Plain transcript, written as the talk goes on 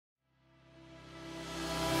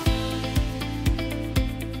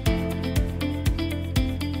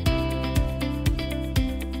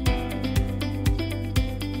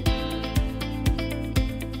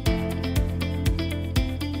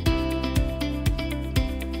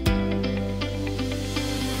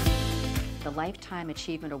the Lifetime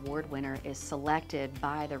Achievement Award winner is selected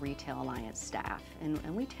by the Retail Alliance staff,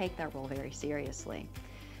 and we take that role very seriously.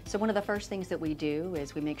 So one of the first things that we do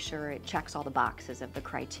is we make sure it checks all the boxes of the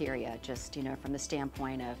criteria, just from the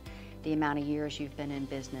standpoint of the amount of years you've been in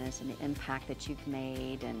business and the impact that you've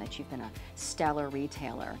made and that you've been a stellar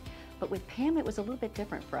retailer. But with Pam, it was a little bit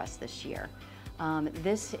different for us this year.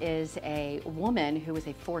 This is a woman who is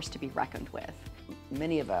a force to be reckoned with.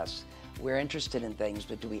 Many of us, we're interested in things,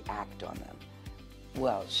 but do we act on them?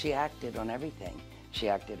 Well, she acted on everything. She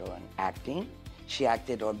acted on acting. She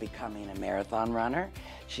acted on becoming a marathon runner.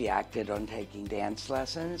 She acted on taking dance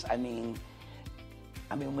lessons. I mean,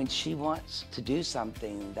 when she wants to do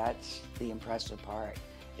something, that's the impressive part,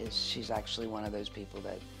 is she's actually one of those people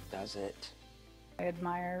that does it. I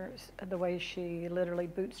admire the way she literally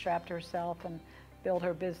bootstrapped herself and built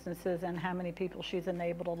her businesses, and how many people she's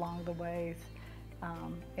enabled along the way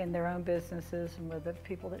in their own businesses and with the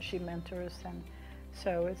people that she mentors. And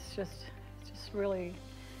so it's just really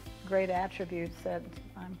great attributes that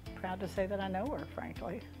I'm proud to say that I know her,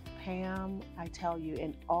 frankly. Pam, I tell you,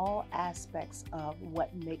 in all aspects of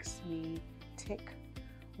what makes me tick,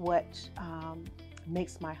 what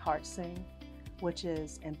makes my heart sing, which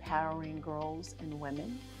is empowering girls and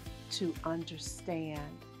women to understand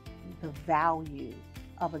the value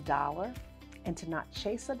of a dollar and to not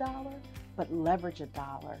chase a dollar, but leverage a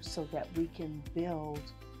dollar so that we can build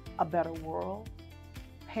a better world.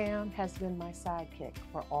 Pam has been my sidekick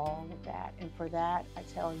for all of that. And for that, I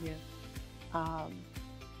tell you,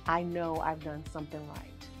 I know I've done something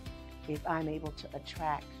right if I'm able to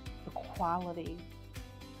attract the quality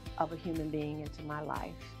of a human being into my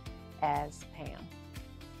life as Pam.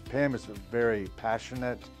 Pam is very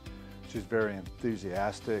passionate, she's very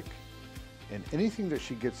enthusiastic, and anything that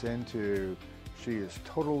she gets into, she is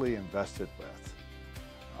totally invested with.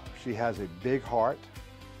 She has a big heart,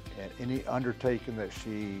 and any undertaking that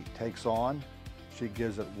she takes on, she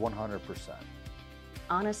gives it 100%.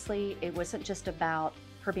 Honestly, it wasn't just about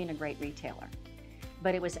her being a great retailer,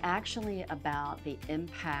 but it was actually about the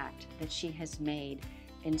impact that she has made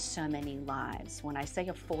in so many lives. When I say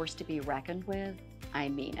a force to be reckoned with, I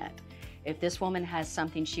mean it. If this woman has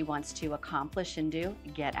something she wants to accomplish and do,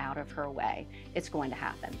 get out of her way. It's going to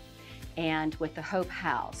happen. And with the Hope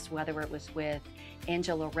House, whether it was with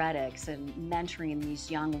Angela Reddix and mentoring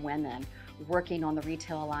these young women, working on the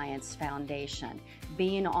Retail Alliance Foundation,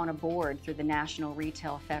 being on a board through the National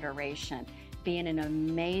Retail Federation, being an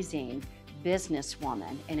amazing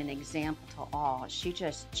businesswoman and an example to all, she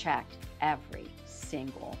just checked every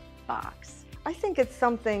single box. I think it's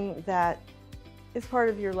something that is part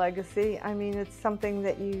of your legacy. I mean, it's something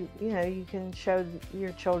that you can show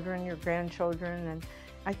your children, your grandchildren, and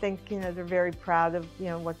I think they're very proud of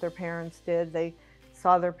what their parents did. They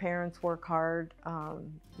saw their parents work hard.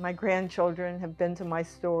 My grandchildren have been to my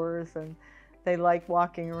stores, and they like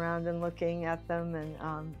walking around and looking at them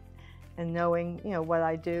and knowing what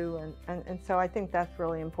I do, and so I think that's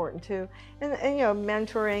really important too. And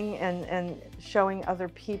mentoring and showing other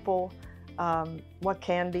people what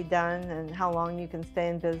can be done and how long you can stay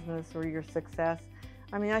in business or your success.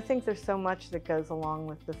 I mean, I think there's so much that goes along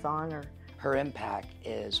with this honor. Her impact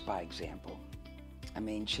is by example. I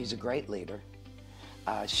mean, she's a great leader.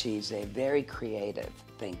 She's a very creative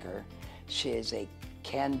thinker. She is a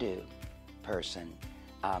can-do person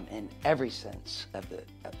in every sense of the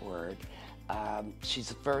word. She's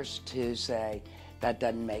the first to say, that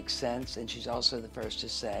doesn't make sense, and she's also the first to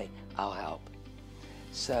say, I'll help.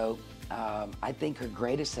 So I think her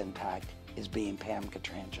greatest impact is being Pam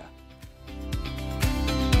Katrancha.